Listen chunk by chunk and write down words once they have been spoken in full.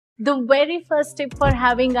The very first tip for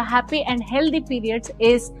having a happy and healthy periods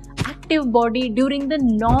is active body during the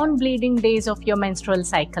non-bleeding days of your menstrual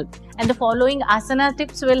cycle. And the following asana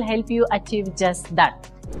tips will help you achieve just that.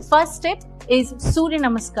 First tip is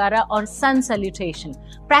Surya-namaskara or Sun-salutation.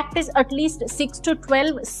 Practice at least 6 to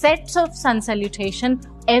 12 sets of Sun-salutation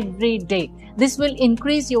every day. This will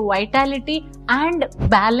increase your vitality and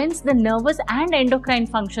balance the nervous and endocrine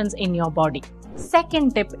functions in your body.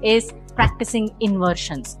 Second tip is practicing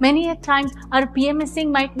inversions. Many a times our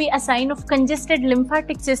PMSing might be a sign of congested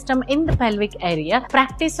lymphatic system in the pelvic area.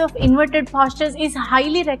 Practice of inverted postures is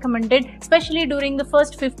highly recommended, especially during the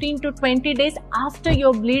first 15 to 20 days after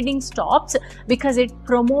your bleeding stops, because it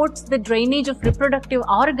promotes the drainage of reproductive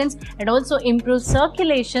organs and also improves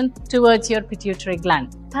circulation towards your pituitary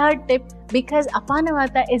gland. Third tip, because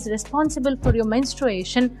Apana-vata is responsible for your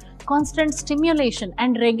menstruation, constant stimulation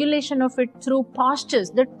and regulation of it through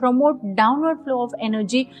postures that promote downward flow of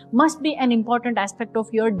energy must be an important aspect of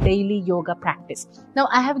your daily yoga practice. Now,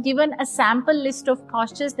 I have given a sample list of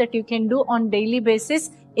postures that you can do on daily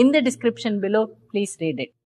basis in the description below. Please read it.